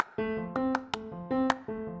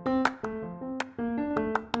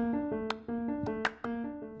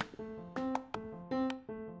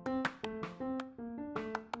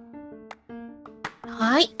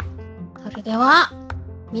はい。それでは、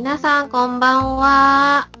皆さんこんばん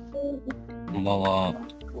は。こんばんは。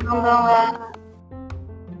こんばんは。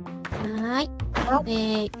はい。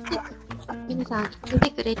皆さん来て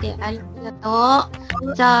くれてありがと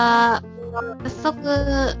う。じゃあ、早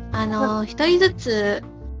速、一人ずつ、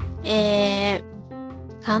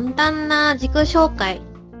簡単な自己紹介、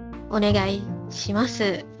お願いしま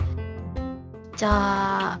す。じゃ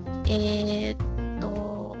あ、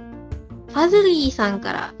ファズリーさん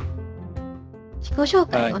から自己紹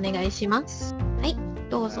介お願いします。はい、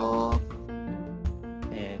どうぞ。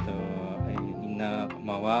みんなこん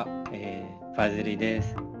ばんは。ファズリーで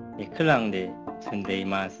す。クランで住んでい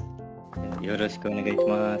ます。よろしくお願いし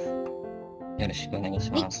ます。よろしくお願いし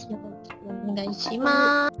ます。はい、よろしくお願いし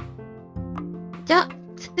ます。じゃあ、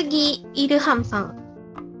次、イルハムさん。は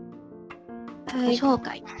い。紹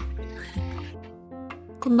介。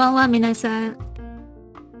こんばんは、皆さん。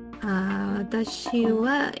私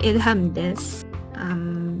はイルハムです。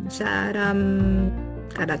サラム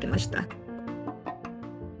から来ました。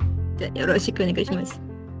よろしくお願いします。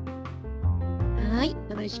はい、よ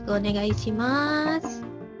ろしくお願いします。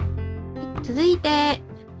続いて、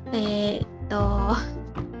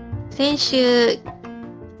先週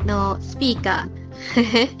のスピーカ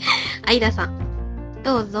ー、アイダさん、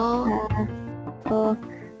どうぞ。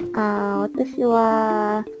私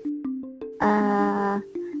は、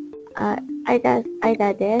アイ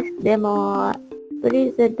ダです。でも、ブ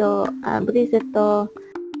リズと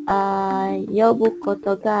呼ぶこ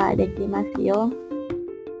とができますよ。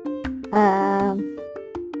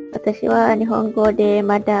私は日本語で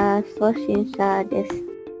まだ初心者です。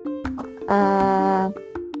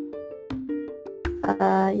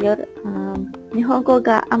日本語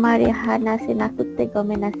があまり話せなくてご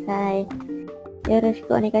めんなさい。よろし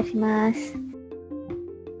くお願いします。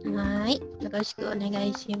はい、よろしくお願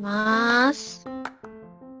いします。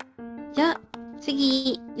じゃあ、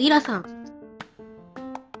次、リラさん。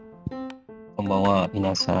こんばんは、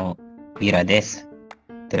皆さん。リラです。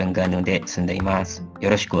テレンガヌで住んでいます。よ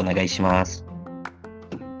ろしくお願いします。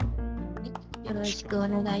よろしくお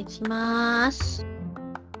願いします。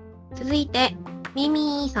続いて、ミ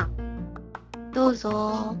ミさん。どうぞ。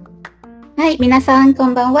はい、皆さんこ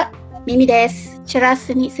んばんは。ミミです。チュラ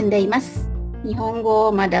スに住んでいます。日本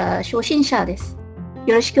語まだ初心者です。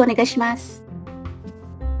よろしくお願いします。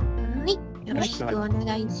はい、よろしくお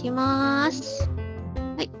願いします。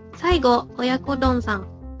はい、最後、親子丼さん。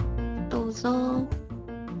どうぞ。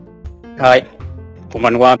はい、こん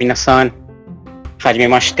ばんは、皆さん。はじめ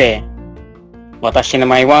まして。私の名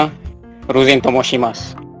前はルゼンと申しま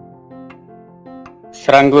す。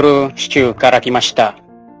スラングル州から来ました。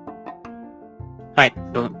はい、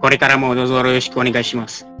これからもどうぞよろしくお願いしま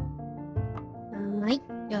す。はい、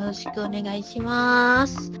よろしくお願いしま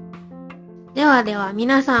す。では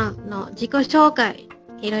皆さんの自己紹介、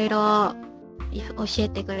いろいろ教え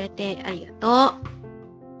てくれてありがと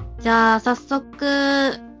う。じゃあ、早速、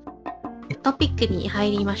トピックに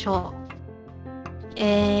入りましょう。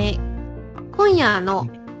今夜の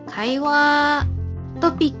会話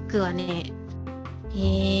トピックはね、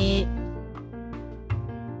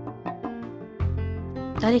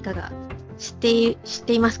誰かが知っ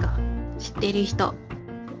ていますか？知っている人。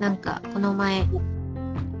なんか、この前、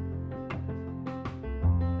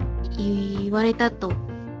言われたと、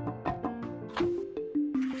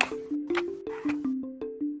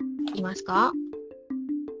いますか？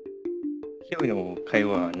今日の会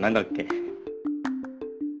話なんだっけ？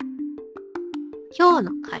今日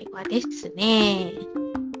の会話ですね。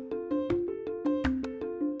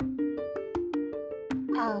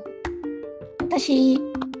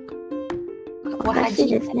私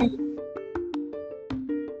ですね。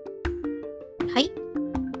はい。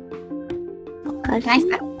ナイス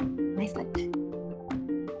タッチ。ナイスタッチ。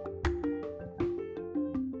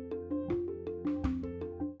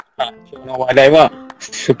今日の話題は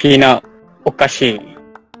好きなお菓子。う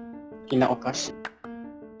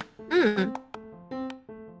ん。好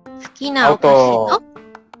きなお菓子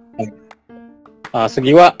の？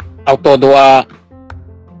次はアウトドア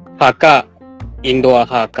派かインドア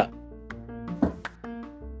派か。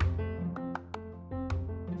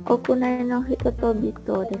国内の人と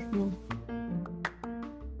人ですね。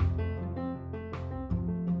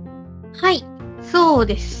はい、そう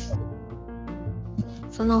です。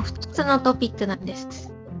その2つのトピックなんで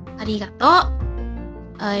す。ありがとう。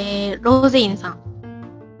ローゼインさん。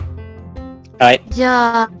はい。じ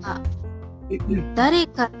ゃあ、誰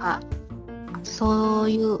かそう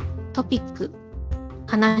いうトピック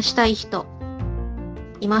話したい人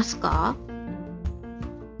いますか？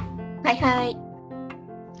はいはい。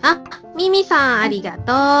あ、ミミさんありがとう。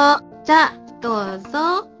じゃあ、どうぞ。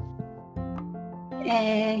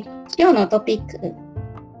今日のトピック、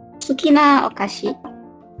好きなお菓子。は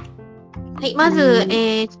い、まず、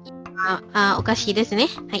お菓子ですね。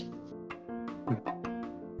はい。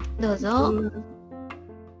どうぞ。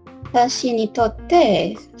私にとっ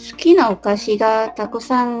て好きなお菓子がたく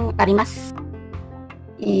さんあります。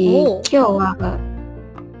今日は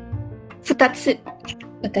2つ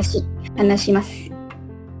私話します。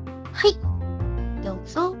はい。どう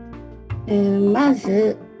ぞ。ま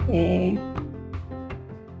ず、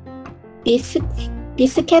ビス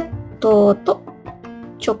ケットと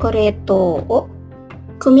チョコレートを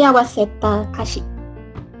組み合わせた菓子。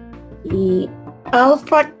アルフ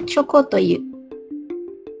ァチョコという。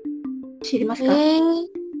知りますか？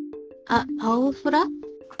アルフラ？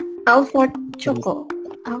アルファチョコ。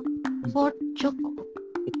アルファチョコ。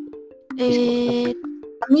ファ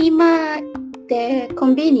ミマでコ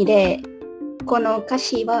ンビニでこのお菓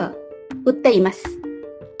子は売っています。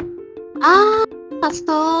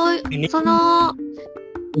その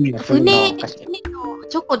船の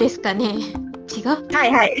チョコですかね。違う？は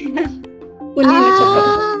いはい。船の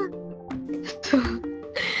チョ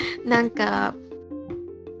コ。なんか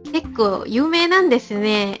結構有名なんです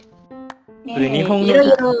ね。これ日本のいろい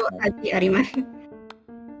ろ味あります。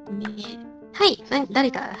はい、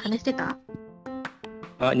誰か話してた？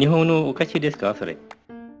日本のお菓子ですか、それ？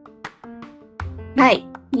はい、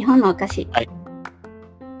日本のお菓子。はい。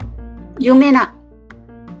有名な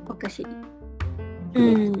お菓子。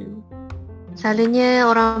Selalunya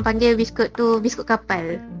orang panggil biskut tu biskut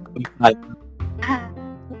kapal. はい。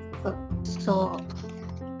そう。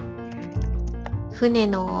船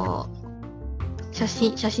の写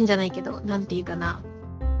真じゃないけど、なんていうかな。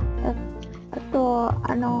あと、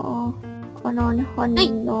この日本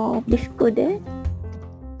のビスクで、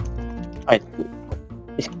はい。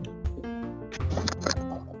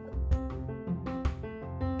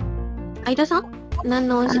相田さん何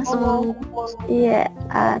の質問？Iya,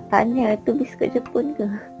 tanya itu biskut Jepun ke?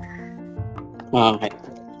 はい。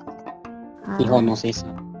日本の生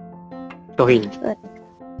産。商品。フ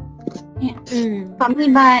ァ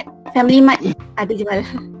ミマada jual。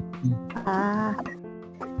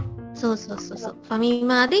そう。ファミ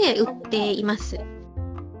マで売っています。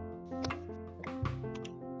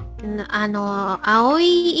青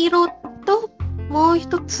い色ともう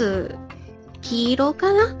一つ黄色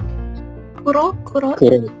かな？黒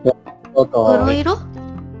色。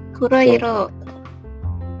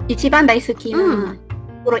一番大好きな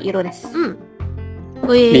黒色です。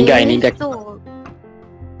苦い。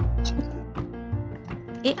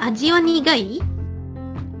味は苦い？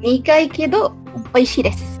苦いけど美味しい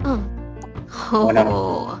です。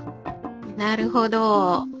なるほ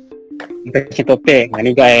ど。私にとって苦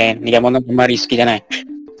いものあまり好きじゃない。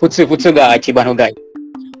普通が一番苦い。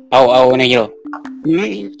青の色。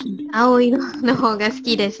青色の方が好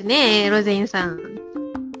きですね、ロゼンさん。は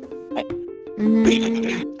い。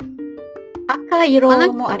赤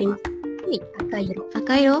色もあります。赤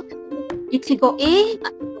色。いちご。い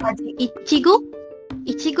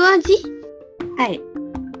ちご味？はい。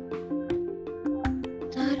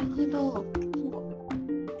なるほど。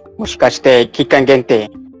もしかして期間限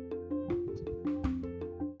定。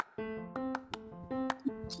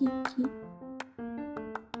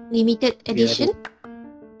Limited edition?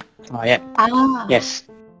 Yeah. Yes.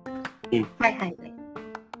 はい。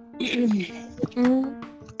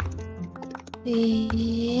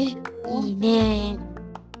いいね。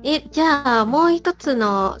じゃあもう一つ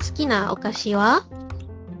の好きなお菓子は？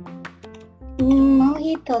もう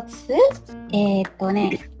一つ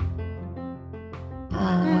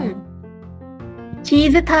チ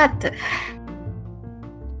ーズタート。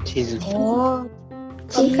チーズタ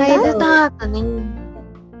ートね。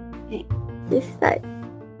実際。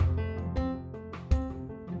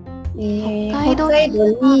北海道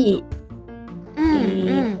に、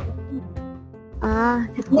2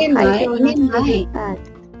年前、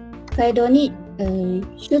北海道に、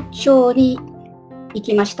出張に行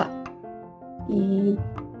きました。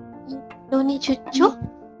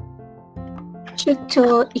出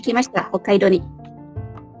張行きました、北海道に。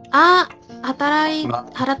働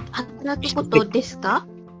くことですか？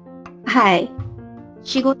はい。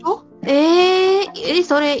仕事？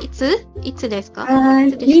それいつですか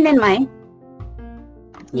？2年前。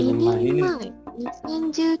2年前。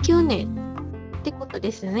2019年ってこと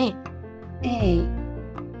ですね。北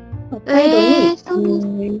海道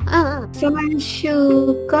に、3週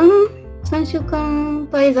間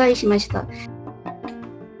滞在しました。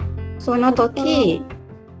その時、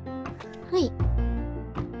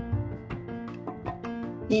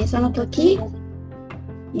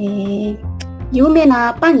有名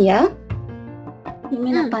なパン屋有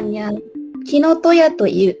名なパン屋、キノトヤと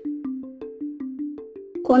いう。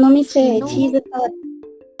この店、チーズタート、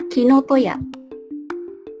キノトヤ。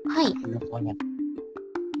はい。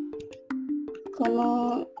こ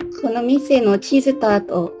の店のチーズター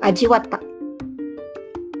トを味わった。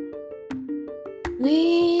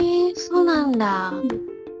そうなんだ。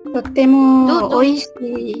とっても美味し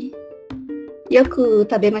い。よく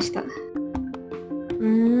食べました。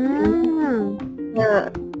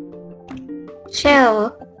シ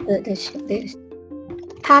ェルです。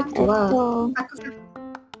タートは、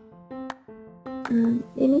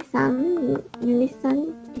ミミさん、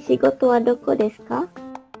仕事はどこですか？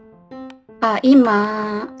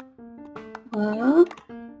今は、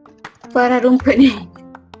クアラルンプに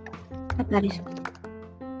あったりします。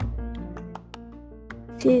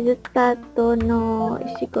チーズタートの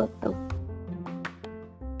仕事。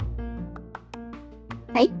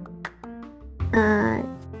はい。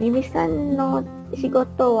ミミさんの仕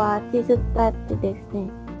事はチーズタートですね。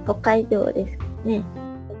北海道ですね。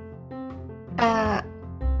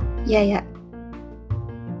いやいや。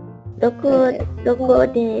どこ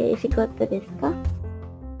で仕事ですか？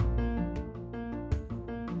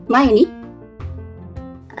前に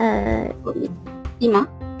今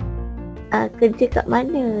kerja kat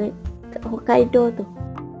mana? Kat Hokkaido tu.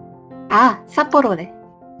 Sapporo で。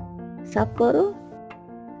Sapporo?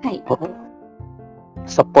 はい。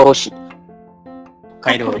札幌市。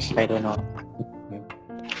北海道の。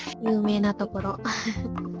有名なところ。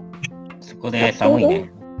そこで寒いね、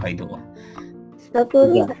北海道は。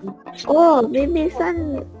Sapporo.ミミさ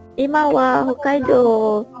ん、今は北海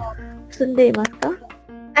道住んでいますか？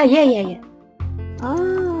いや。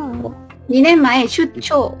2年前、出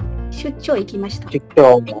張行きました。出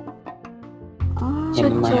張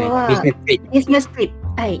はビジネストリップ。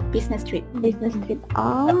はい、ビジネストリップ。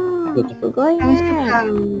すごいね。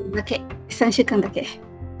3週間だけ。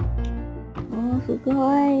すご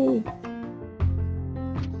い。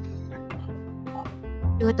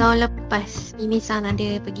2 tahun lepas, Mimi San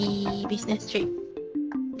ada pergi business trip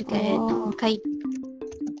dekat Hokkaido.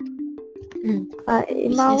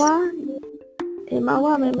 今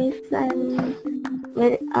はミミさん、マ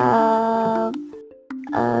レ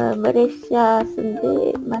ーシア住ん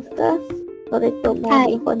でますか？それとも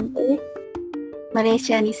日本で？マレー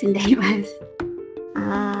シアに住んでいます。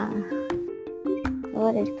そ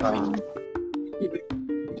うですか。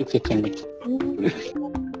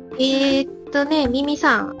ミミ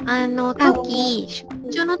さん、出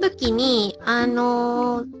張の時に、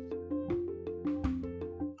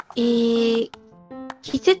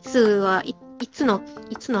季節はいつの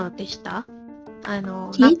でした？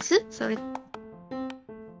夏？それ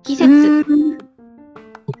季節。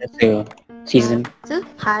シーズン。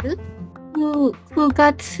春？9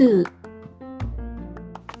月。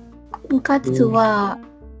9月は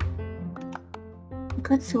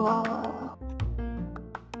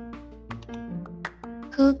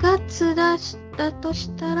9月だと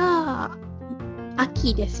したら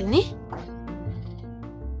秋ですね。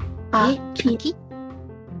秋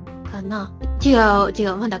かな？違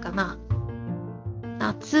う、まだかな。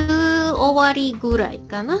夏終わりぐらい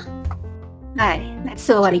かな。はい、夏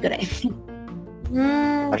終わりぐらい。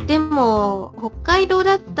でも北海道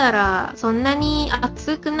だったらそんなに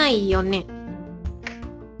暑くないよね。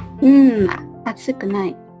暑くな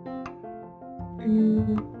い。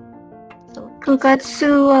9月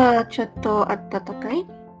はちょっと暖かい？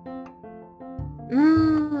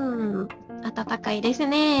暖かいです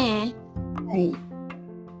ね。はい。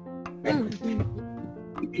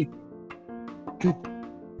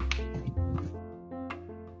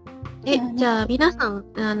じゃあ皆さん、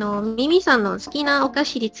ミミさんの好きなお菓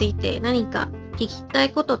子について何か聞きた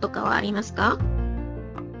いこととかはありますか？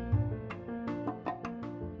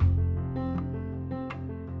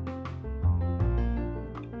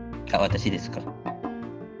私ですか？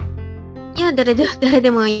いや、誰で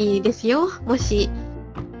もいいですよ。もし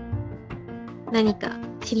何か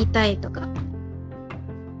知りたいとか。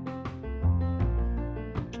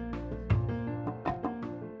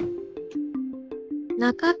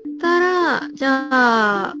なかったら、じゃ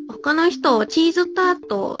あ他の人、チーズター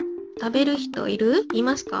ト食べる人い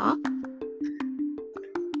ますか？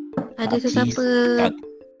チーズタート。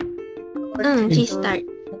チーズター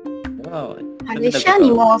ト。マレーシアに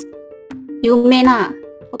も有名な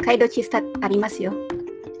北海道チーズタートありますよ。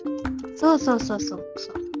そう。北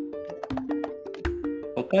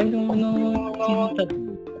海道のチーズタート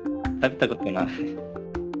食べたことない。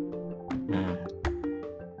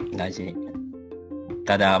同じ。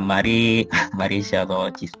ただマレーシア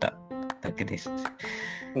のチーズタートだけです。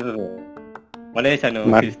マレーシア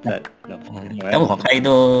のピスタの。多分北海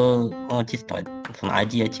道のチスタはその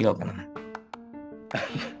味は違うかな。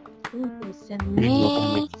そうです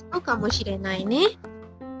ね。そうかもしれないね。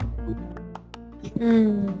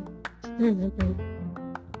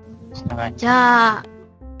じゃあ、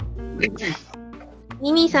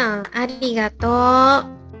ミミさん、ありがとう。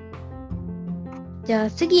じゃあ、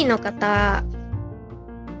次の方、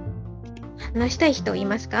話したい人い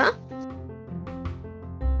ますか？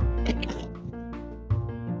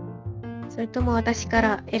それとも私か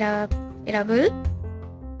ら選ぶ？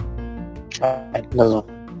はい、どうぞ。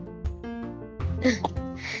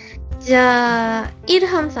じゃあ、イル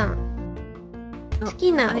ハムさん、好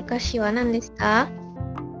きなお菓子は何ですか？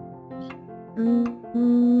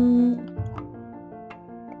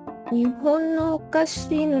日本のお菓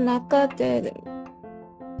子の中で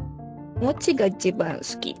餅が一番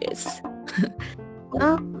好きです。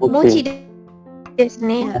あ、餅です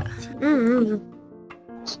ね。フ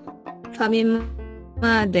ァミ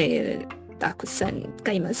マでたくさん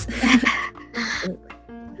買います。フ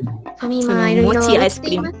ァミマいろいろ餅アイスク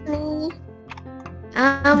リーム。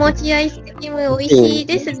餅アイスクリーム美味しい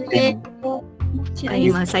ですね。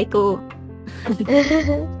今最高。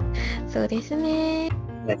そうですね。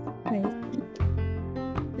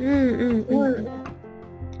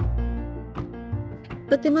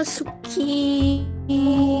とても好き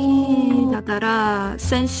だから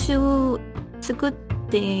先週作っ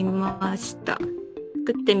てみました。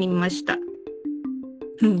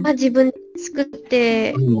自分で作っ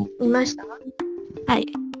てみました？はい。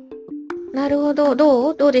なるほど。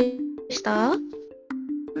どうでした？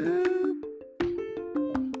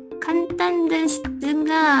簡単です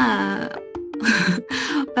が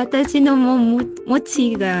私の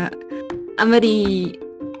餅があまり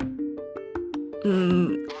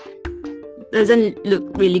doesn't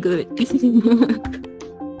look really good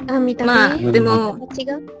見た目でも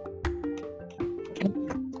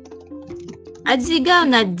味が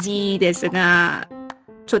同じですが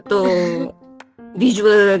ちょっとビジ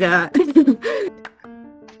ュアルが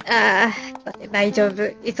大丈夫。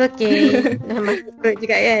It's okay. 生作り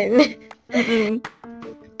がやね。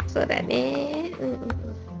そうだね。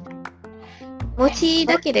餅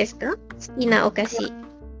だけですか？好きなお菓子。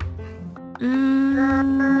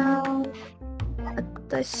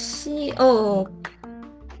私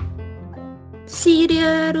シリ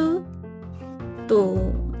アル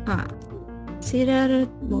とシリアル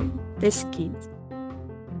も大好き。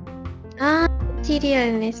シリア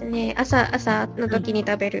ルですね。朝の時に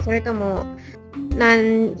食べる。それとも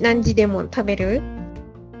何時でも食べる？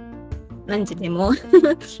何時でも。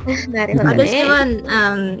なるほどね。私は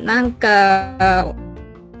なんか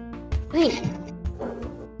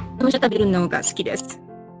食べるのが好きです。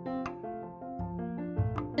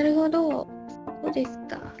なるほど。そうです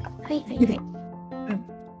か。はい。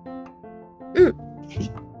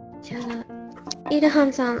じゃあ、イルハ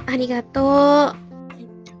ンさん、ありがとう。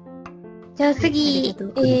じゃあ次、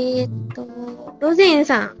ロゼン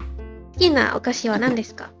さん、好きなお菓子は何で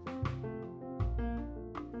すか？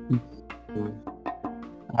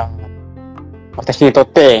私にとっ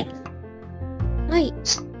て、好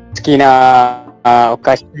きなお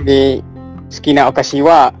菓子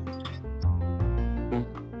は、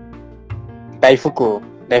大福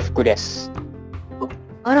です。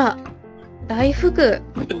あら、大福。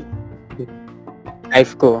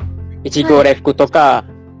いちご大福とか、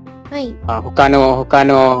他のフ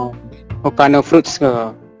ルーツ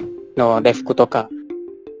の大福とか。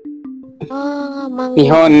日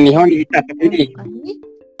本に行っ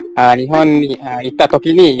た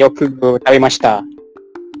時によく食べました。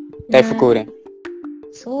大福で。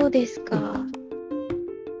そうですか。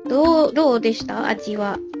どうでした？味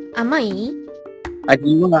は甘い？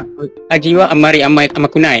味はあんまり甘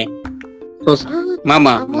くない。そうそう。マ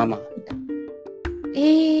マ。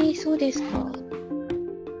そうですか。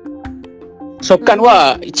食感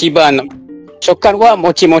は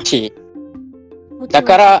もちもち。だ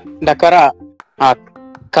から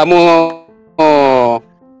カモ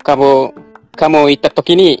行った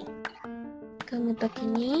時に美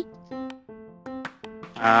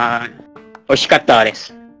味しかったで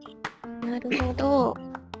す。なるほど。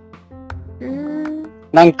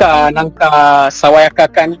なんか爽やか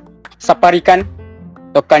感、さっぱり感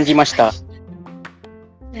と感じました。さ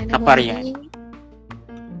っぱり。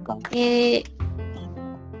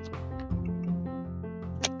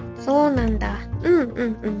そうなんだ。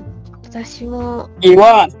私も。次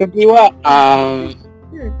は、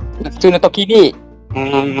普通の時に、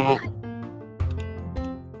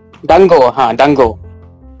団子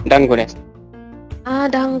です。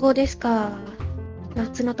団子ですか。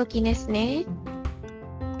夏の時ですね。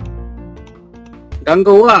団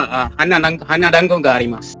子は花団子があり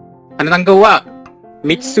ます。花団子は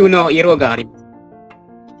3つの色があります。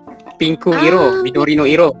ピンク色、緑の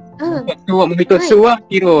色。もう一つは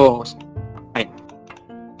色。はい。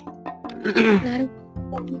なる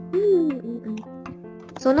ほど。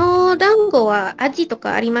その団子は味と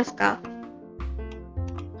かありますか？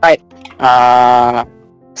はい。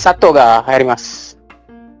砂糖が入ります。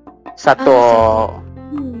砂糖。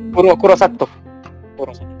黒砂糖。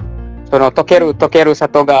その溶ける砂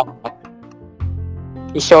糖が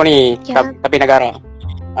一緒に食べながら。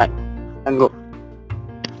はい。団子。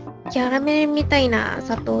キャラメルみたいな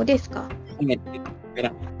砂糖ですか？溶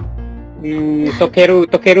ける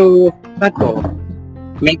砂糖。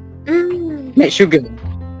シュガー。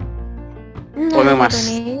思いま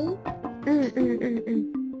す。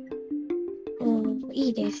い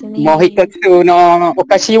いですね。もう一つのお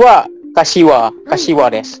菓子は、かしわ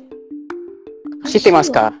です。知ってま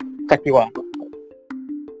すか？かしわ。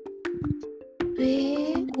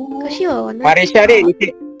かしわは何？マレーシアで似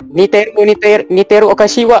てるお菓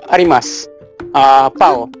子はあります。パ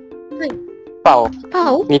オ。パオ。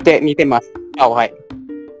似てます。パオ、はい。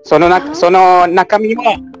その中身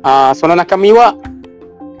は、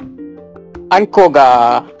あんこ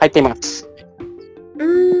が入っています。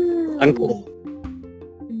あんこ。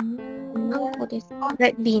あんこですか？レ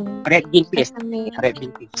ッビンです。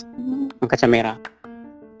カチャメラ。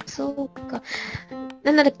そうか。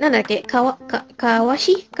なんだっけ？かわ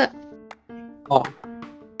しか。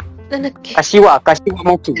なんだっけ？かしわ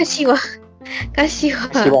餅。かしわ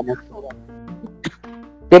餅。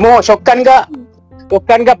でも食感が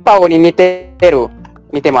パオに似て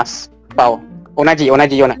ます。パオ。同じような。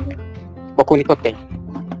僕にとって。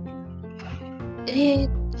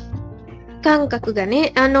感覚が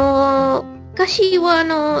ね、かしわ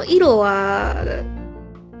の色は、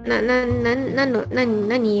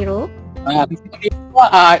何色？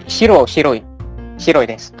白い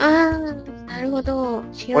です。なるほど。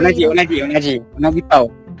同じパ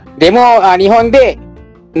オ。でも、日本で、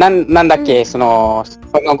なんだっけ、その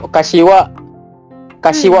かしわ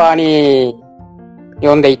に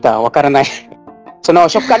呼んでいた。わからない。その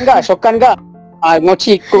食感が、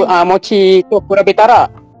餅と比べた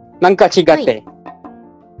ら、なんか違って。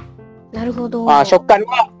なるほど。食感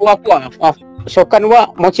はふわふわ。食感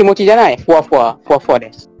はもちもちじゃない。ふわふわ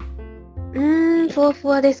です。ふわふ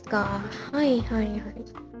わですか。はい。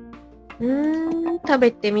食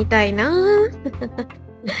べてみたいな。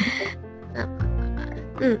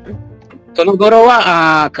その頃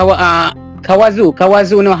は、河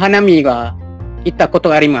津の花見が行ったこと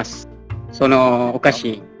があります。そのお菓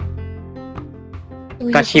子。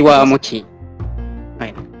かしわ餅。は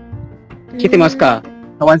い。知ってますか？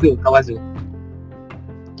河津。河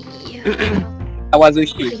津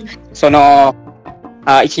市。その、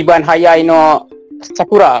一番早いの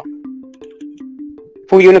桜。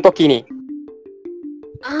冬の時に。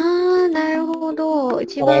なるほど。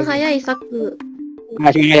一番早い桜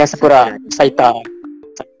咲いた。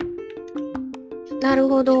なる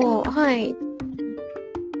ほど。はい。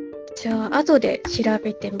じゃあ、後で調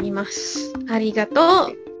べてみます。ありがと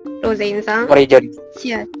う、ロゼインさん。これ以上に。シ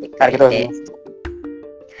ェアしてくれて。ありがとうございます。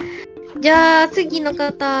じゃあ、次の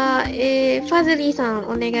方、ファズリーさん、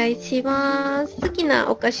お願いします。好きな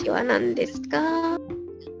お菓子は何ですか？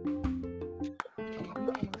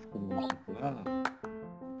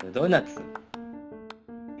ドーナツ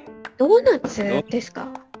ですか？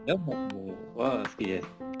ドーナツは好きです。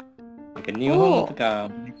なんか日本とか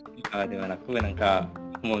ではなく、なんか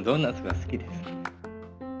もうドーナツが好きで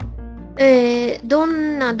す。ど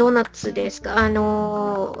んなドーナツですか？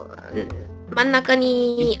真ん中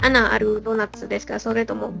に穴あるドーナツですか？それ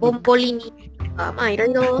ともボンボリニとか、いろ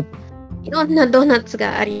んなドーナツ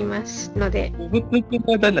がありますので。普通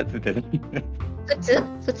のドーナツってね。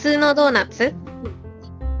普通のドーナツ？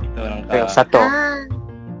なんか砂糖。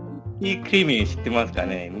クリーミー知ってますか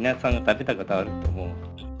ね？皆さんが食べたことあると思う。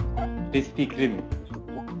クリスピークリーム。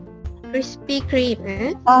クリスピークリーム？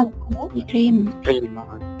クリー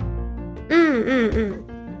ム。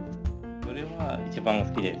それは一番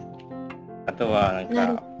好きです。あとはなん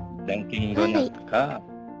かダンキンドーナツとか、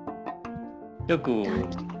よく食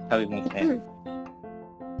べますね。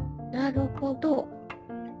なるほど。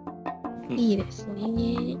いいです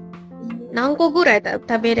ね。何個ぐらい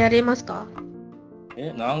食べられますか？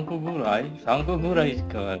何個ぐらい？ 3 個ぐらいし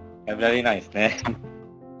か食べられないですね。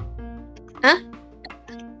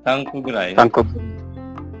3個ぐらい。3個。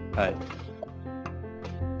はい。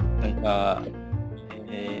なんか、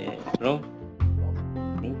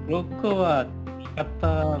6個は使っ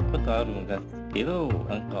たことあるんですけど、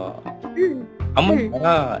なんか、余った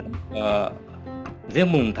ら、なんか、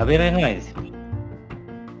全部食べられないですよ。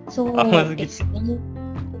そうですね。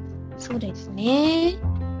そうですね。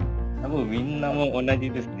多分みんなも同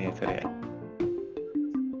じですね、それ。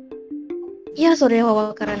いや、それは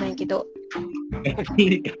わからないけど。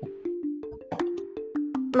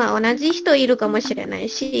まあ、同じ人いるかもしれない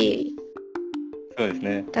し、そうです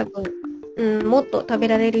ね。多分、もっと食べ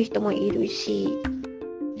られる人もいるし、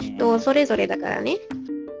人それぞれだからね。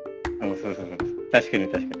そう。確かに。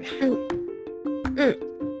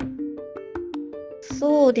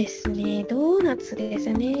そうですね。ドーナツで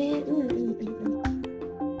すね。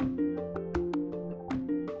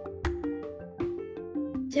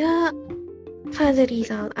じゃあ、ファズリー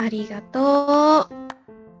さん、ありがとう。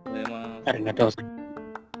ありがとうございます。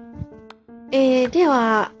で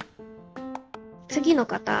は、次の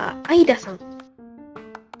方、アイダさん。好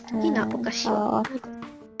きなお菓子は？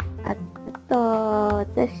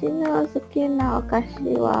私の好きなお菓子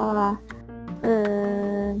は、チ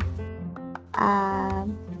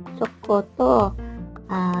ョコと、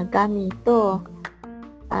ガミと、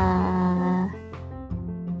カ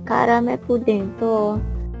ラメプディンと、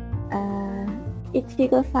いち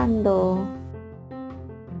ごサンド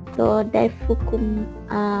と大福、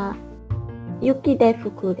雪大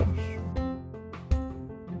福です。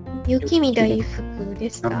雪見大福で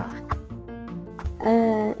すか？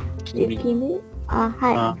雪見？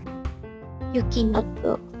はい。雪見。あ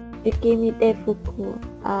と、雪見大福、フ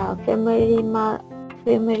ァミリーマ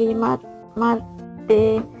ート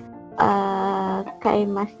で、買い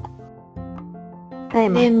ました。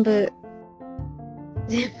全部。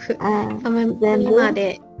ファミマ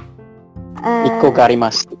で。1個があり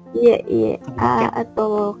ます。いえ。あ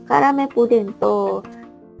と、カラメプディンと、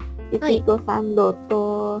いちごサンド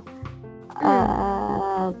と、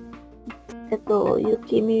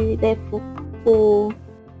雪見大福、フ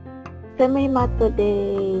ァミリーマート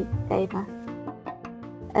で買います。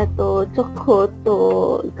あと、チョコ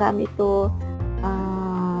とガミと、た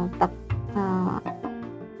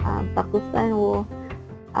くさんを、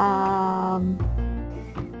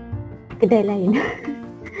kedai lain.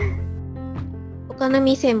 他の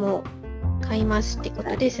店も買いますってこ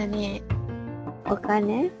とですね。他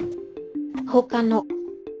の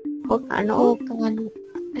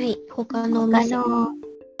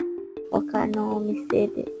店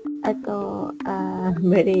で、あと、マ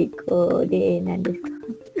レーゴで何ですか？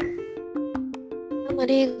マ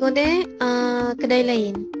レーゴで、kedai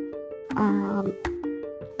lain。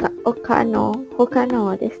他の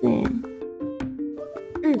ですね。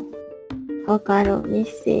他の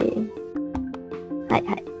店。はい。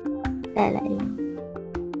kedai lain。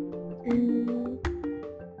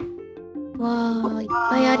わー、いっ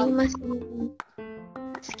ぱいありますね。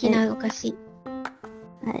好きなお菓子。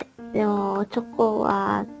はい。でも、チョコ、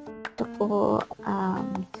好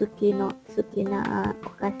きなお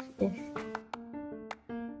菓子です。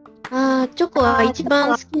チョコは一番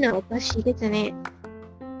好きなお菓子ですね。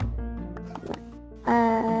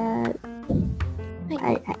は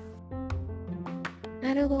い。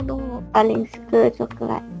なるほど。paling suka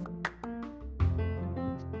coklat。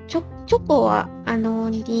チョコは、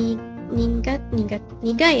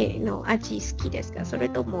苦いの味好きですか？それ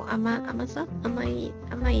とも甘い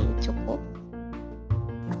チョコ？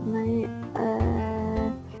甘い。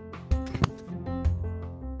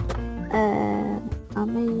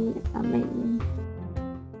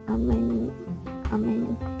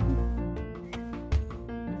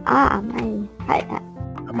はい。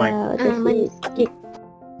甘い。私好き。チ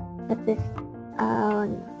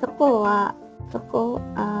ョコ、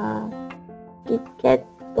キッケッ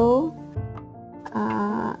ト、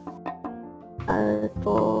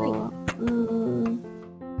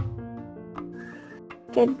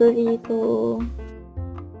ケッブリーと、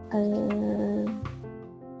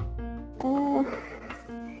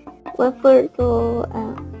ワッフルと、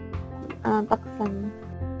たくさん。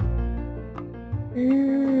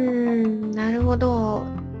なるほど。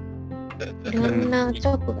いろんなチ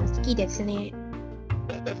ョコが好きですね。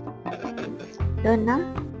いろんなチ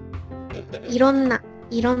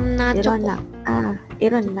ョコ。い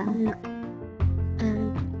ろんな。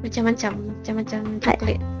むちゃまちゃんチョコ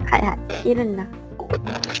レート。はい。いろんな。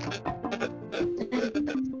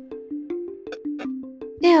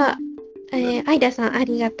では、アイダさんあ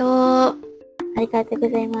りがとう。ありがとうご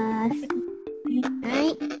ざいます。は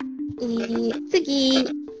い。次、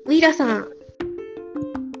ウィラさん。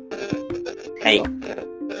はい。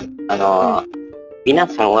皆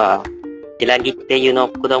さんは、チェラギっていうの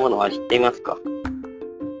果物は知っていますか？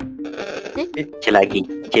チェラギ。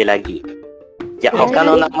じゃあ、他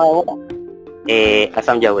の名前を、ア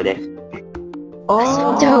サムジャウです。ア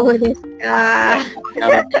サムジャウですか。チ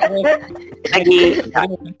ェラギ、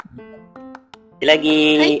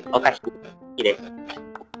lagiお菓子好きです。ちょっ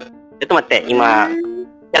と待って、今、チ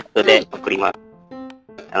ャットで送ります。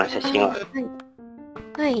写真は。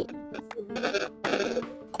はい。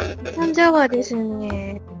サンジャはです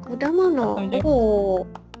ね、果物を、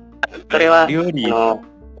それは、料理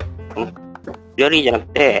料理じゃなく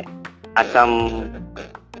て、アサム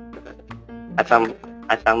ジャ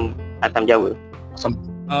ウ。あ、そう、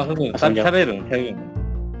食べる。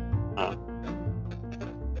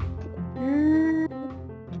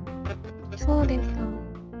そうですか。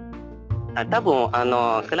多分、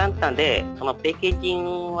クランタンで、そのペッケージ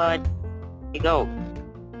ンは違う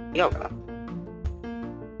かな。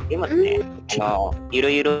違いますね。いろ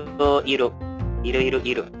いろ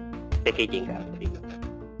ペッケージンがあっていう。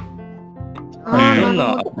どん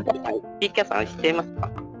なピッキャさん知ってますか？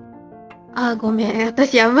ごめん。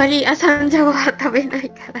私あんまりサンジャは食べない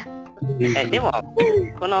から。でも、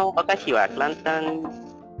このお菓子はクランタン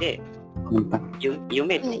で有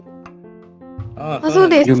名です。そう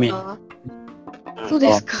ですか。そう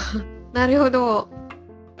ですか。なるほど。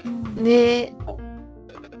ね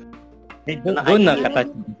え。どんな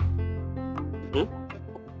形？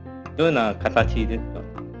どんな形ですか？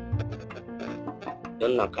ど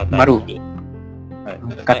んな形？丸。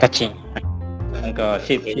形。なんか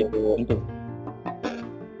シェイプ。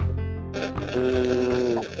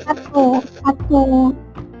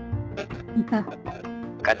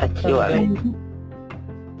形はね。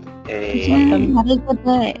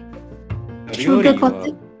料理は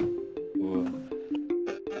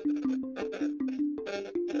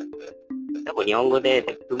多分日本語で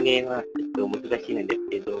説明はちょっと難しいんです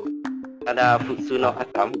けど、ただ普通のハ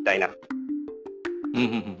サみたいな。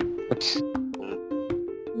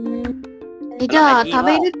じゃあ食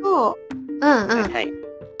べると、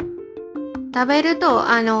食べると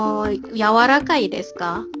柔らかいです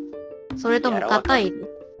か？それとも硬い？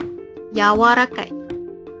柔らかい。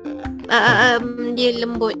Dia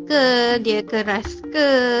lembut ke, dia keras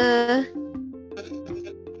ke?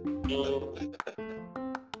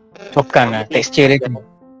 食感が、テクスチャーで。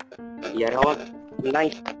柔らかくな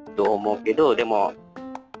いと思うけど、でも、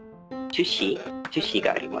樹脂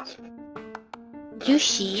があります。樹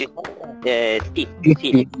脂？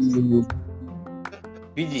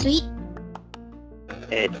ビジ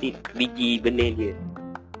ベネリエ。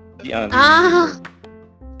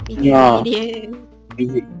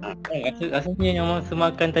Asalnya yang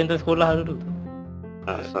semakan time sekolah dulu.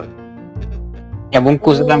 Yang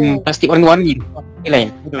bungkus dalam plastik warna-warni. Lain.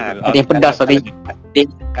 Ada yang pedas, ada yang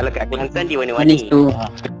kalau kat Kelantan di warna-warni. Betul.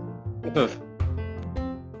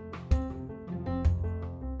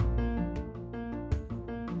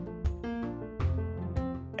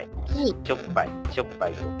 Copai.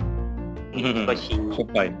 Copai.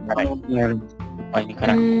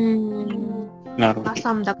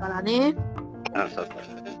 Asam だからね。そう。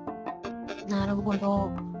なるほど。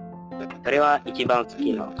それは一番好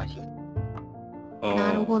きなお菓子。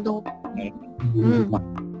なるほど。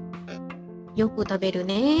よく食べる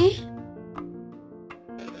ね。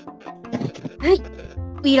はい。ウ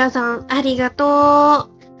ィラさん、ありがと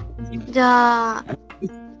う。じゃあ、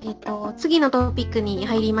次のトピックに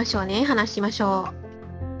入りましょうね。話しましょ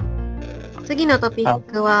う。次のトピッ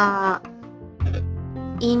クは、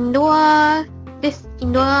インドアです。イ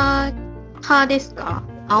ンドア派ですか？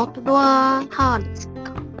アウトドア派です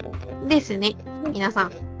か？ですね、皆さ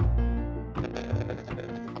ん。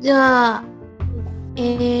じゃあ、フ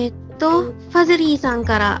ァズリーさん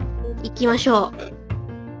から行きましょ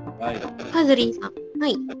う。はい。ファズリーさん、は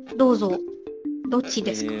い、どうぞ。どっち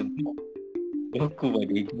ですか？僕はどっ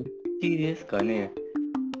ちですかね。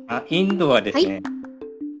インドアですね。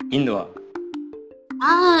インドア。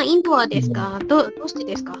インドアですか？どうして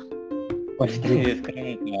ですか？どうしてですか？な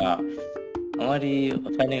んか、あまりお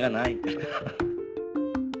金がないから。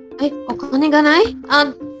お金がない？じ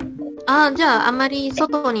ゃあ、あまり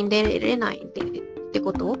外に出れないって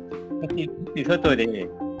こと？外で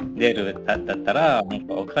出るだったら、なん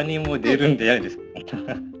かお金も出るんじゃないですか。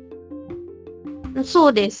そ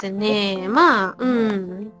うですね。まあ、だ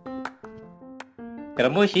から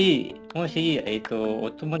もし、お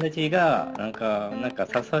友達が、なんか誘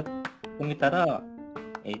ってみたら、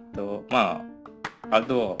まあ、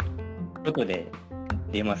外で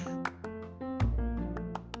出ます。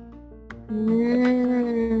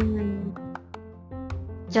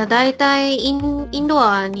じゃあ、大体インド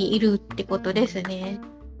アにいるってことですね。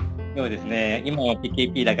そうですね。今は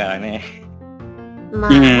PKP だからね。ま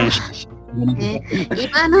あ、ね、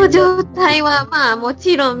今の状態はまあも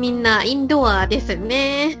ちろんみんなインドアです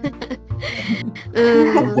ね。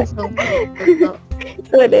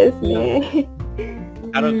そうですね。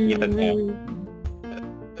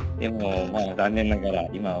でも、まあ、残念ながら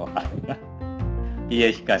今は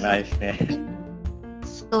家しかないですね。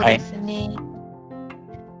そうですね。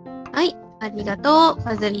はい、ありがとう、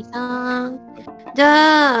パズリさん。じ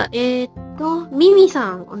ゃあ、ミミ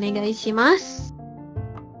さん、お願いします。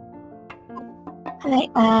は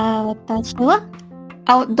い、私は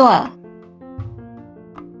アウトドア。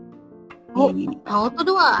アウト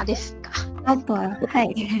ドアですか。アウトドア、は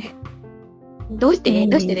い。どうして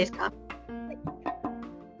ですか？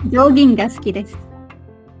ジョギングが好きです。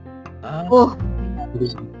お、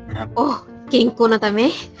健康のため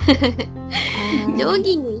ジョ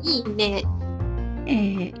ギングいいね。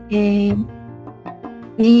25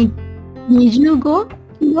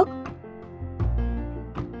キロ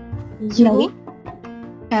25？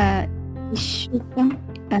 1週間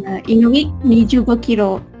イノギ25キ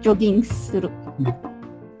ロジョギングする。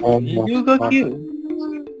25キロ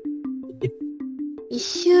1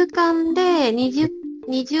週間で25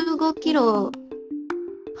キロ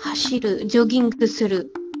走る、ジョギングす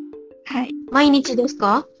る。はい。毎日です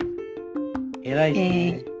か？偉い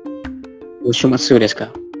ですね。週末です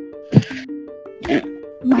か？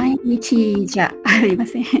毎日じゃありま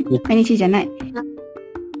せん。毎日じゃない。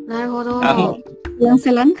なるほど。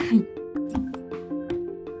selang。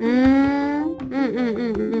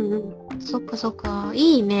そっかそっか。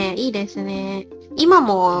いいね。いいですね。今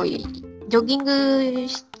もジョギング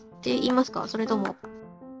していますか？それとも。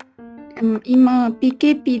今、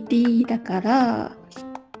PKPD だから、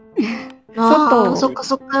外。そっか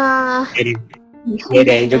そっか。家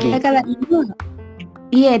でジョギング。だから今、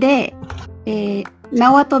家で、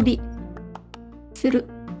縄跳びする。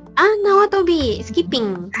縄跳び、スキッピ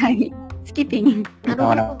ング。はい、スキッピング。なる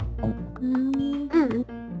ほど。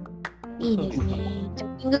いいですね。ジ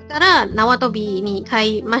ョギングから縄跳びに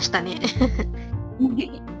変えましたね。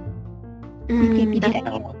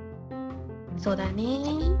そうだね。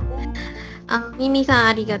ミミさん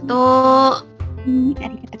ありがとう。ありが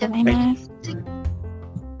とうございます。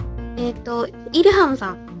イルハム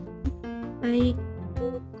さん。はい。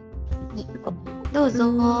どう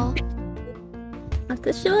ぞ。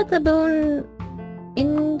私は多分、イ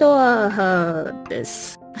ンドア派で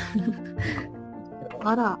す。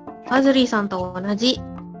あら、パズリーさんと同じ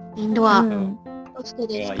インドア。どうして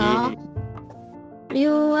ですか？理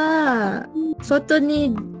由は、外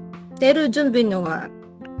に出る準備のが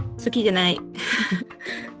好きじゃない。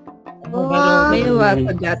迷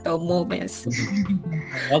惑だと思います。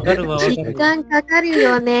わかるわ。時間かかる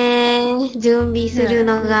よね。準備する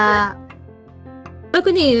のが。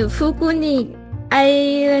特に服にア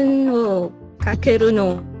イロンをかける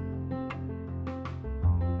の。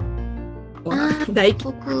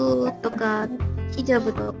服とかヒジャ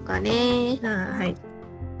ブとかね。はい。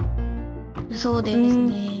そうです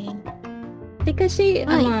ね。Kasi,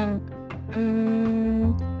 what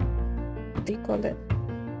do you call it?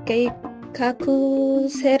 計画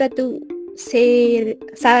さ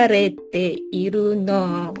れている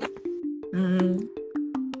の、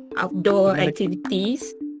outdoor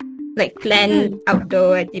activities, like plan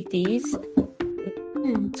outdoor activities.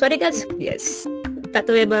 それが好きです。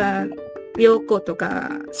例えば、旅行とか、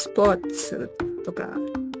スポーツとか。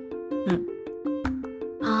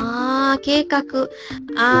計画。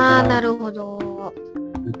なるほど。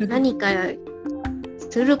何か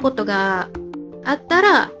することがあった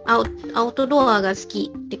ら、アウトドアが好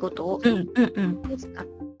きってことですか?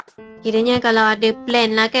 Kiranya kalau ada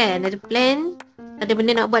plan lah kan, ada plan, ada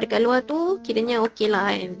benda nak buat dekat luar tu, kiranya okey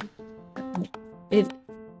lah kan.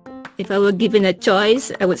 If I were given a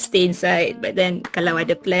choice, I would stay inside. But then, kalau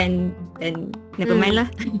ada plan, then never mind lah.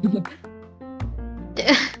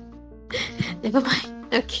 Never mind.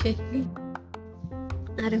 Okay.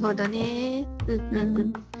 なるほどね。じ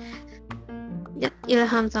ゃ、イル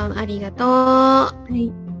ハムさんありがとう。は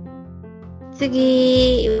い。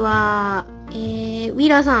次は、ウィ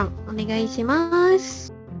ラさんお願いしま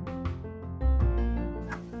す。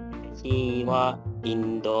私はイ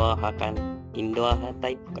ンドア派タ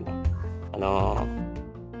イプかな。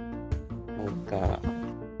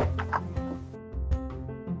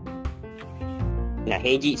平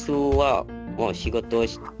日はもう仕事を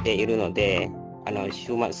しているので、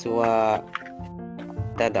週末は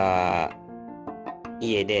ただ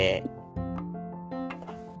家で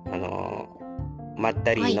まっ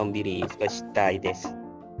たりのんびり過ごしたいです。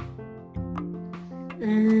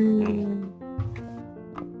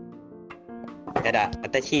ただ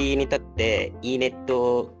私にとっていいネッ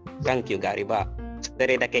ト環境があればそ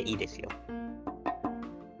れだけいいですよ。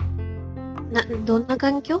どんな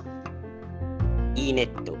環境？いいネ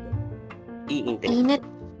ット。いいインターネット。いいネット。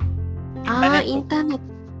インターネット。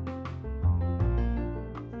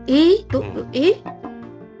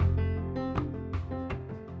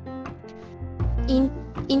イ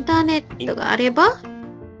ンターネットがあれば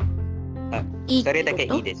いいってこと？それだけ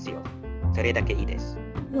いいですよ。それだけいいです。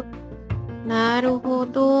なるほ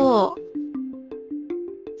ど。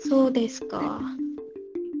そうですか。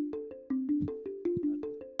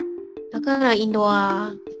だからインド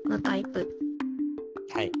アのタイプ。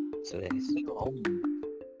はい、そうです。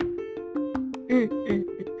うんうん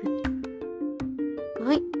うん。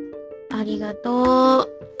はい。ありがとう。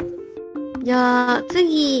じゃあ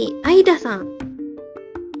次、アイダさん。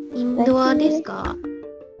インドアですか？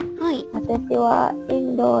はい。私はイ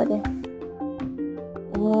ンドです。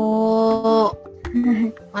お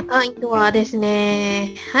ー。またインドアです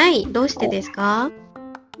ね。はい。どうしてですか？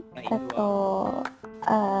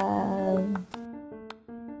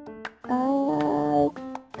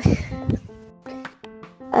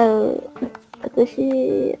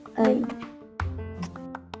私、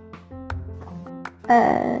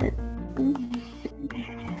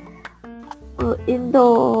イン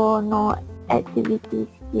ドのアクティビティ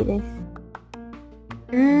好きです。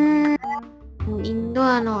インド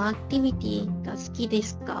アのアクティビティが好きで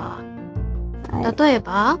すか？はい、例え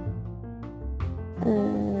ば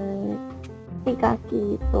手書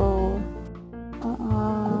きと、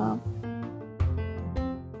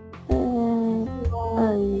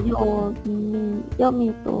読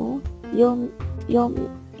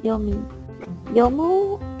む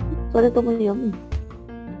それとも読む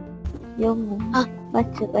あ、バ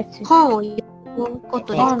チバチ。本を読むこ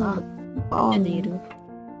とですか？読んでいる。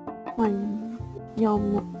読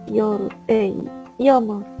む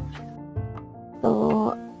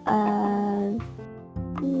と、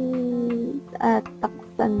たく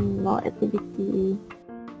さんのアクティビティ。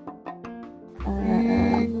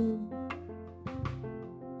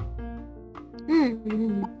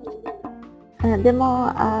で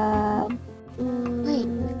も、ア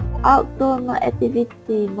ウトドアのアクティビ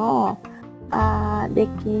ティもで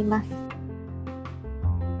きます。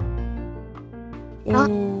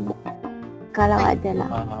kalau ada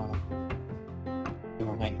lah.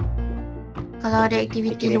 Kalau ada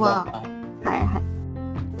aktiviti luar. はいは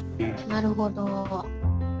い。なるほど。は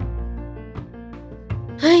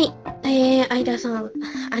い。アイダさん、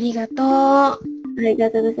ありがとう。あり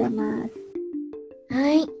がとうございます。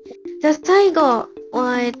はい。じゃあ最後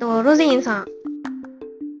は、ロゼインさん。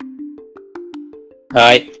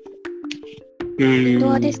はい。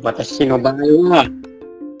どうですか？私の場合は、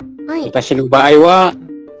はい。私の場合は、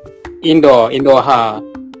インドア派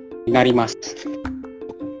になります。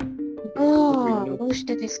どうし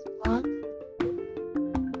てですか？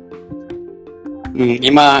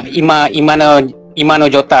今の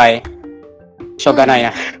状態、しょうがない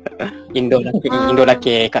な。インドだ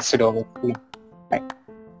け活動。はい。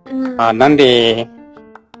なんで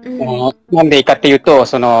かっていうと、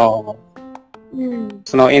その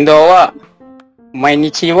インドは、毎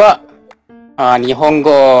日は、日本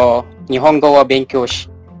語を勉強し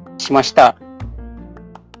ました。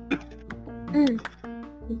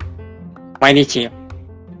毎日。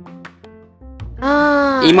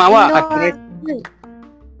今は、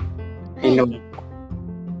インドに。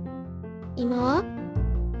今は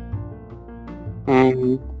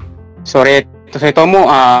それとも、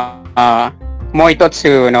もう一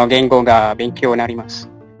つの言語が勉強になります。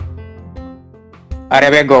ア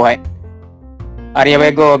ラビア語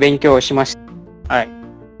を勉強しました。はい。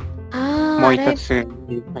もう一つ。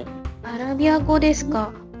アラビア語です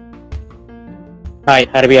か？はい、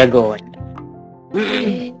アラビア語。い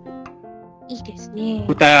いですね。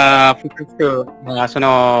二つ、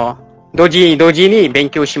同時に勉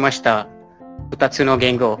強しました。二つの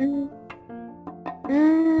言語。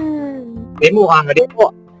でも、アウ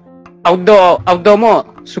トドアも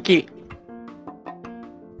好き。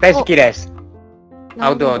大好きです。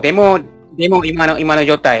アウトドア。でも今の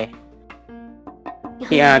状態。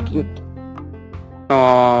いや、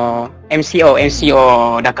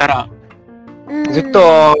MCO だから、ずっ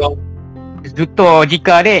と実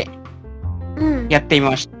家でやってい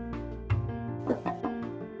ました。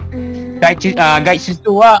外出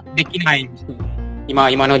はできないです。今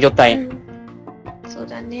の状態。そう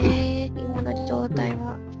だね。今の状態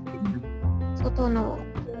は、外の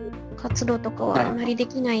活動とかはあまりで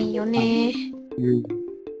きないよね。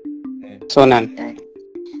そうなんだ。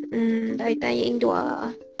だいたいインド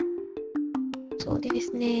は、そうで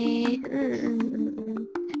すね。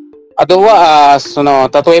あとは、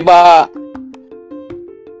例えば、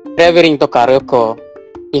トラベリングとか旅行。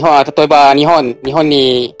例えば日本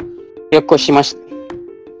に旅行しました。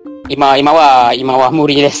今は無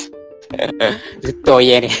理です。ずっと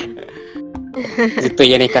家に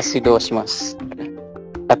活動します。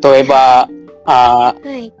例えば、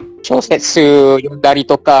小説読んだり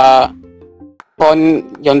とか、本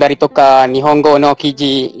読んだりとか、日本語の記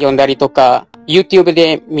事読んだりとか、YouTube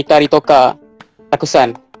で見たりとか、たくさ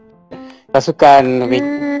んたくさん、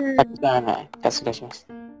活動します。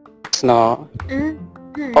その、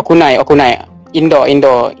屋内、インド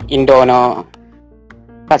の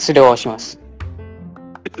活動をします。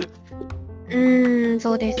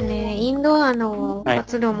そうですね。インドアの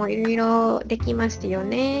活動もいろいろできますよ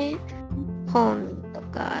ね。本と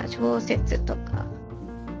か小説とか。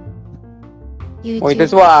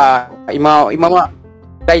私は今は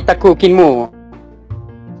在宅勤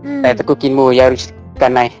務やるしか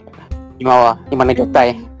ない。今の状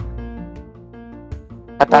態。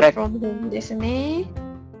働くですね。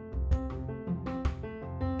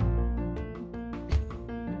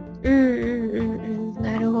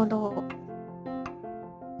なるほど。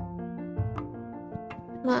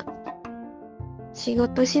まあ、仕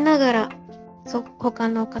事しながら、他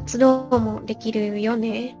の活動もできるよ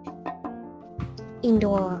ね。イン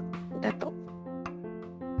ドアだと。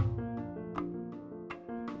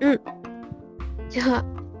じゃあ、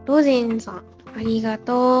ロゼンさん、ありが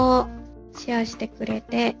とう。シェアしてくれ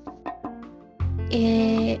て。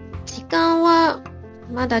時間は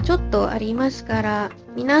まだちょっとありますから、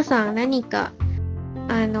皆さん何か、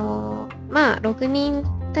6人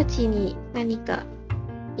たちに何か、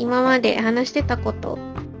今まで話してたこと、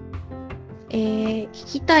聞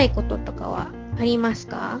きたいこととかはあります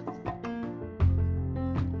か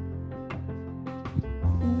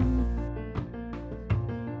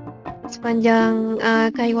？Sepanjang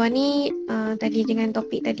kaiwan ni tadi dengan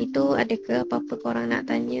topik tadi tu, ada ke apa-apa korang nak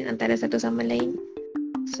tanya antara satu sama lain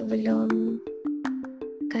sebelum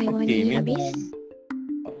kaiwan ni habis?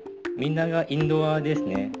 みんながインドアです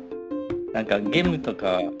ね。なんかゲームと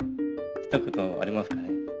かしたことありますか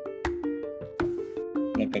ね？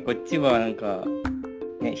なんかこっちはなんか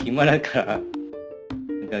ね、暇だからな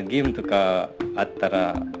んかゲームとかあった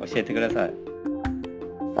ら教えてください。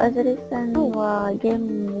パズリさんはゲ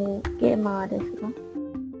ーマーですか？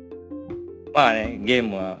まあね、ゲー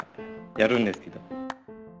ムはやるんですけど。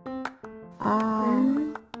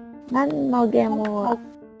何のゲームを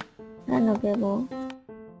遊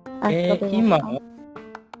びますか？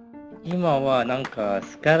今はなんか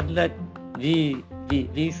スカーレット・リ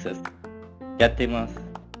ースやってます。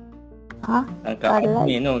なんかアニ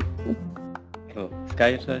メのスカ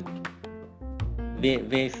ーレット・ベ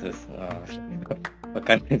ースわ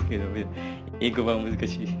かんないですけど、英語は難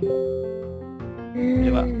しい。そ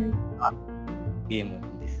れはゲーム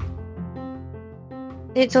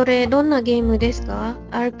です。それどんなゲームですか？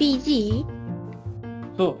 RPG？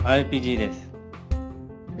 そう、RPG です。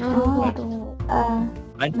なるほど。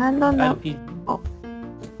何の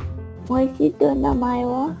もう一度名前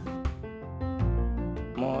は？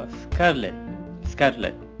もうスカーレット。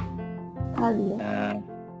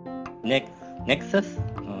ネクサス？ス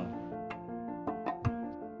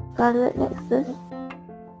カーレットネクサス？ス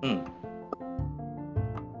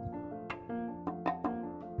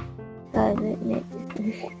カーレットネクサ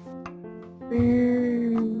ス。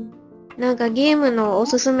なんかゲームのお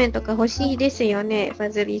すすめとか欲しいですよね、フ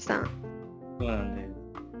ァズリーさん。そうなんです。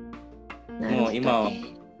もう今す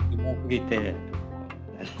ぎて。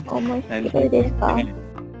面白いですか？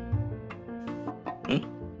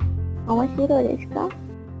面白いですか？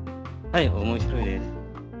はい、面白いです。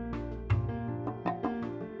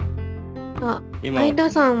相田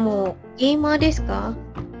さんもゲーマーですか？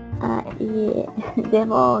いえ、で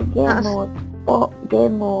もゲー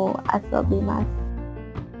ムを遊びます。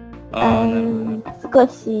少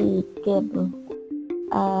しゲーム。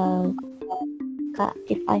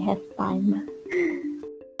if I have time.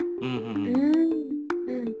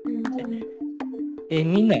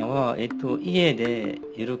 みんなは、家で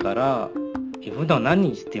いるから、普段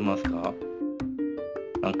何してますか？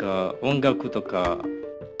なんか音楽とか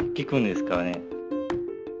聞くんですかね？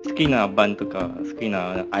好きなバンドとか好き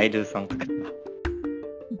なアイドルさんとか。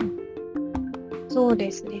そう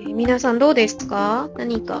ですね。皆さんどうですか？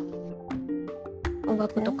何か音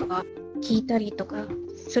楽とか聞いたりとか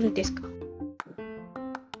するんですか？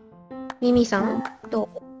ミミさんど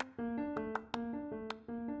う？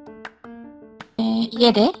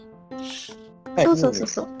家で？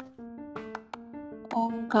そう。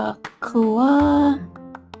音楽は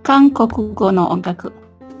韓国語の音楽。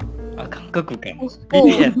韓国か。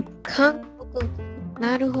韓国。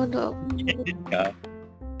なるほど。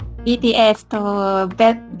BTS と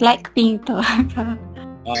BLACKPINK とか。な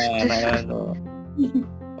るほど。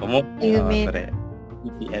思ったな、それ。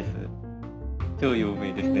BTS。超有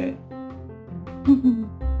名ですね。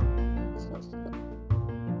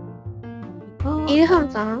イルハ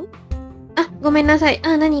ムさん？ごめんなさい。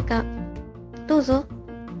何か。どうぞ。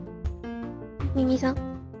ミミさん。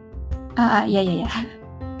いやいやいや。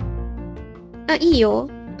いいよ。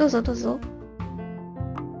どうぞどうぞ。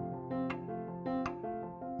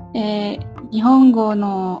日本語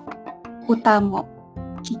の歌も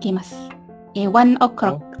聴きます。One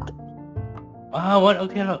O'Clock。One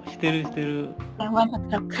O'Clock。してる。One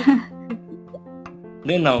O'Clock。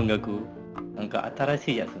どんな音楽？なんか新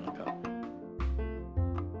しいやつなんか。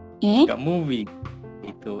なんかムービー、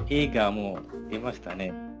映画も出ました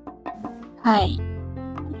ね。はい。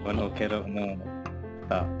One O'Clockの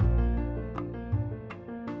歌。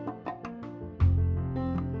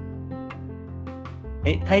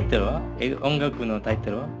タイトルは？音楽のタイト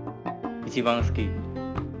ルは？一番好き。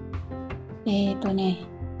Tell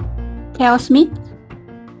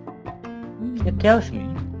Smith。Tell Smith？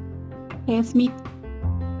 Tell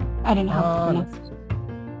Smith。I don't know how to pronounce it.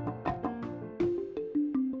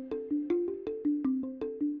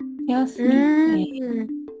 Tell Smith。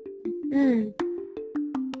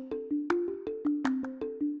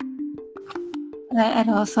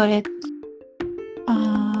それ、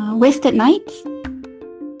Wasted Nights？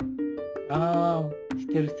し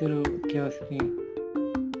てる、Tell Smith。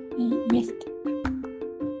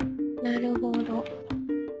なるほど。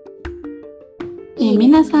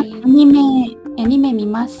皆さん、アニメ見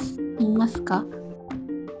ますか？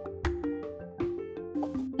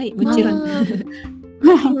はい、もちろん。も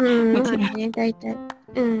ちろんね、大体。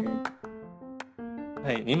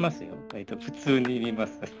はい、見ますよ。普通に見ま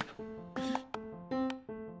す。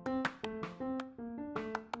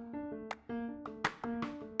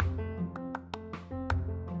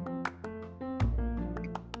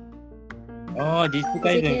実質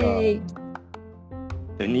改善が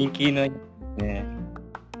人気のね。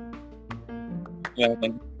いや、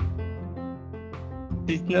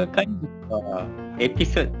実質の改善はエピ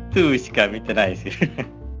ソード2しか見てないですよ。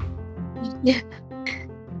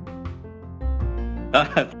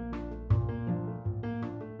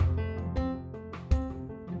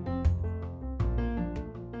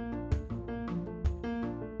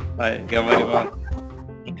はい、頑張ります。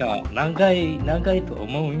長いと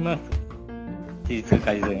思います。事実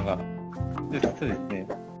改善は。そうですね。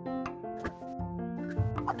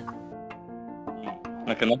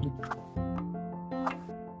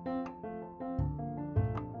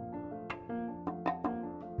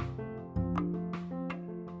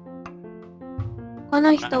こ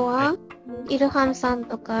の人は、イルハンさん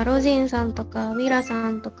とか、ロジンさんとか、ウィラさ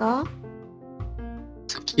んとか。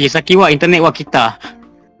さっきはインターネットは来た。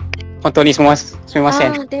本当にすみませ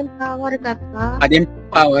ん。電波悪かった？電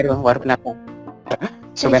波悪くなった。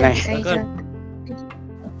しょうがない。スプリ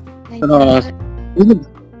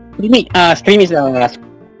ミックスは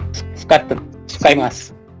使いま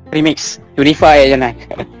す。プリミックス、ユニファイじゃない。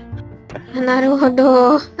なるほ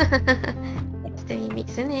ど。スプリミッ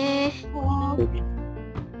クスね。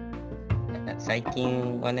最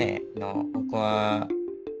近はね、僕は、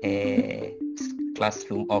クラス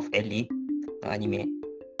ルームオフエリのアニメ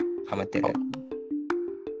ハマってる。ア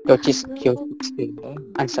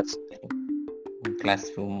ンサークラ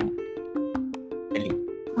スルームエリ。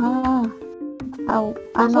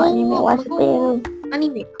アニメは知ってる。アニ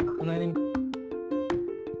メ。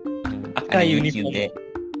赤いユニフォームで。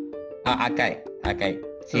赤い。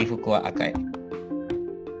制服は赤い。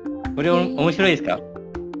これ面白いですか？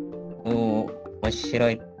面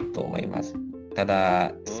白いと思います。た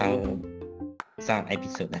だ、3エピ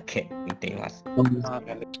ソードだけ見ています。ち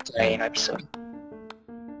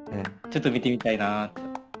ょっと見てみたいな。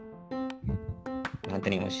本当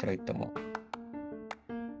に面白いと思う。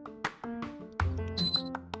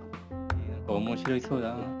なんか面白いそうだ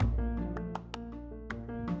な。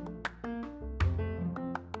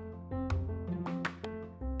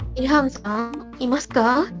イルハンさんいます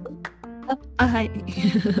か？はい。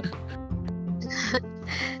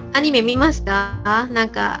アニメ見ました？なん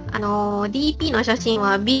かDP の写真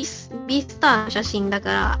はビスターの写真だか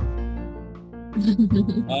ら。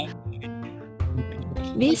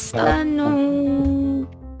ビスターの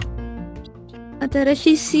新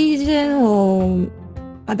しいシーズンを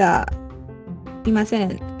まだ見ませ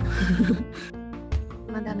ん。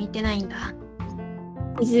まだ見てないんだ。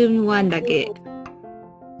シーズン1だけ。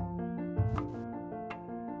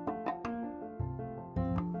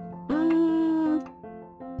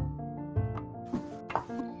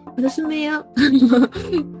おすすめや。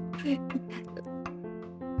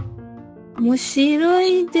面白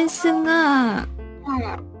いですが、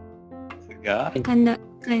kind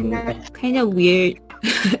of weird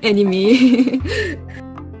anime.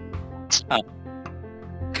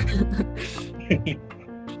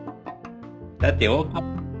 だってなん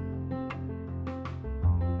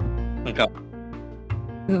か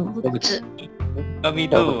動物髪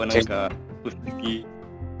と、なんか、薄着。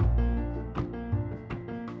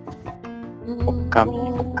Kami.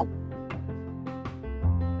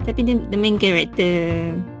 Tapi the main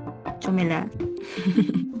character Chomela.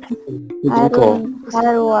 Ko.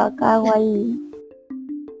 Haru wa kawaii.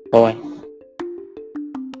 Oy.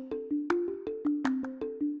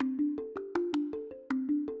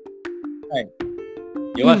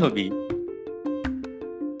 夜遊び、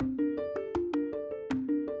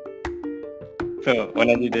そう、同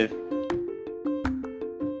じです。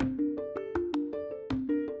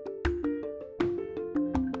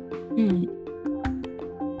うん。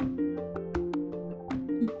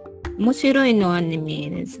面白いのアニメ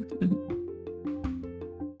です。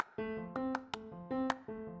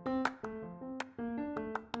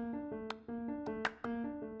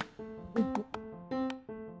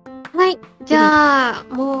はい。じゃあ、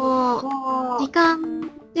もう、時間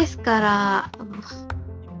ですから、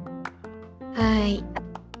はい。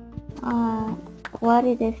ああ、終わ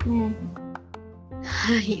りですね。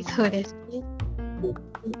はい、そうですね。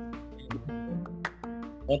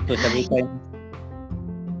もっと喋りたい。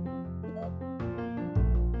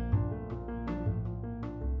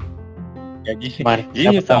いや、ジ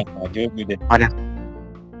ンユさんは上手です。あれ。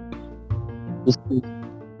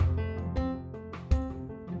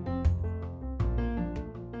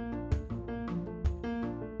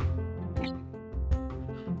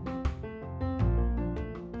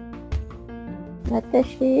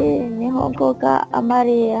私、日本語があま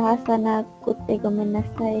り話さなくてごめんなさ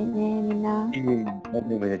いね、みんな。大丈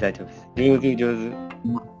夫です、大丈夫です。上手、上手。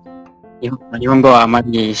日本語はあま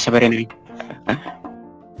り喋れない。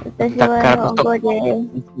私は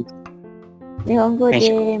日本語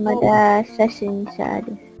でまだ初心者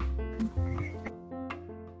です。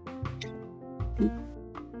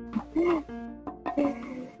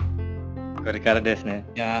これからですね。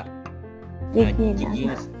じゃあ、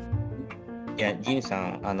ジンさ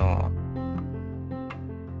ん、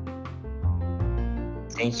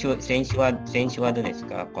先週はどうです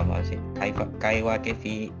か？この会話決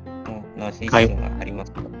議のセッションがありま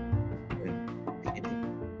すか？う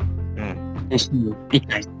ん。先週、理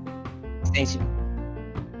解。先週。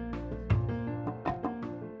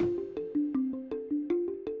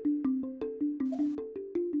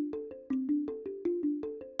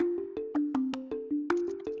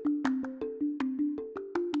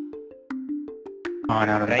あ、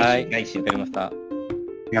なるほど。はい、来週わかりました。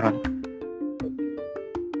なるほど。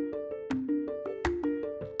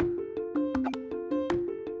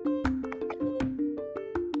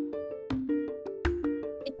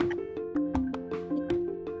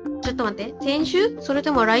ちょっと待って、先週それ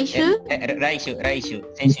とも来週？来週。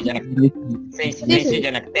先週じゃなくて、先週じ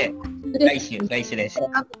ゃなくて、来週です。びっ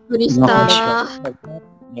くりした。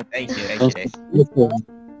来週です。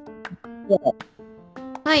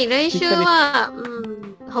はい、来週は、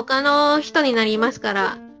他の人になりますか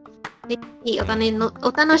ら、ぜひお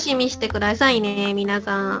楽しみしてくださいね、皆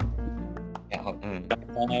さん。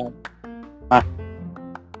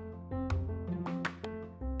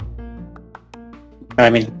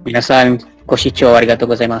皆さん、ご視聴ありがとう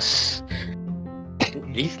ございます。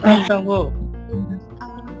リスナーさんを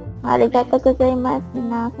ありがとうございます、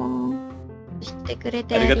皆さん。してくれ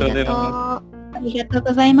てありがとう。ありがとう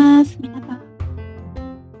ございます、皆さん。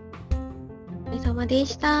お疲れ様で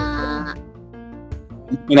した。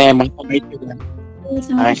ね、また見てください。お疲れ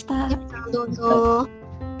様でした。どうぞ。お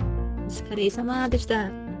疲れ様でした。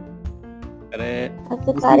お疲れ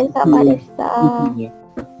様でした。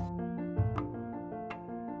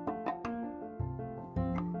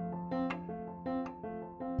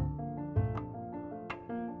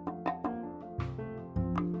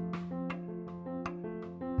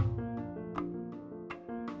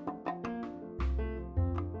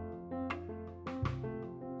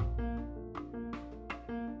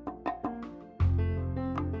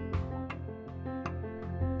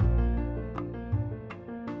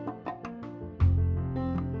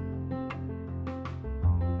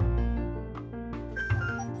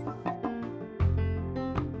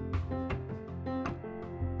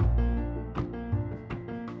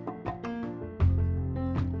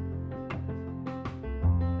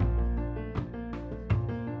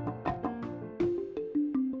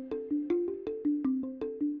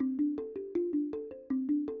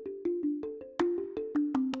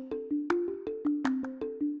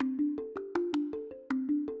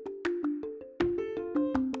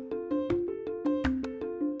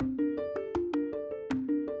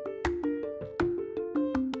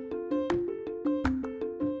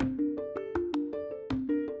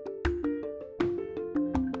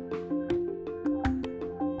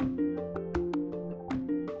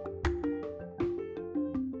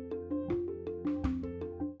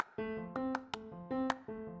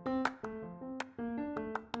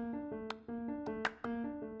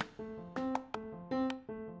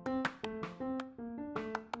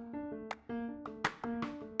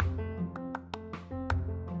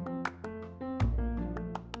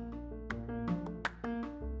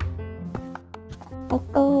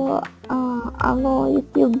atau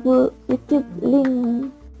YouTube link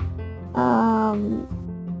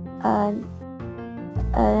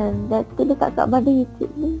dah tulis kat pada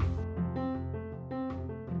YouTube ni.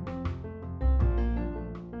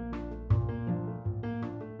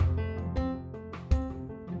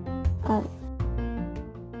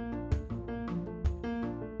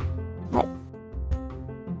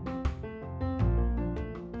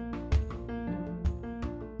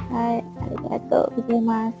 Hai, arigatou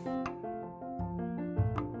gozaimasu.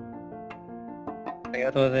 あり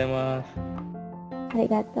がとうございます。あり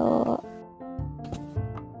がとう。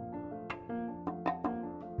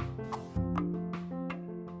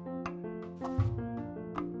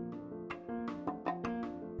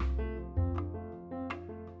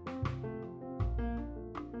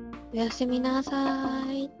おやすみなさ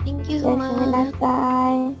い。Thank you お so やすみ much. なさ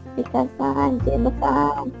い。リカさん、ジェーム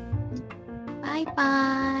さん。バイ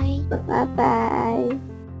バイ。バイバイ。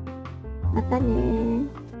またね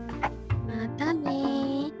ー。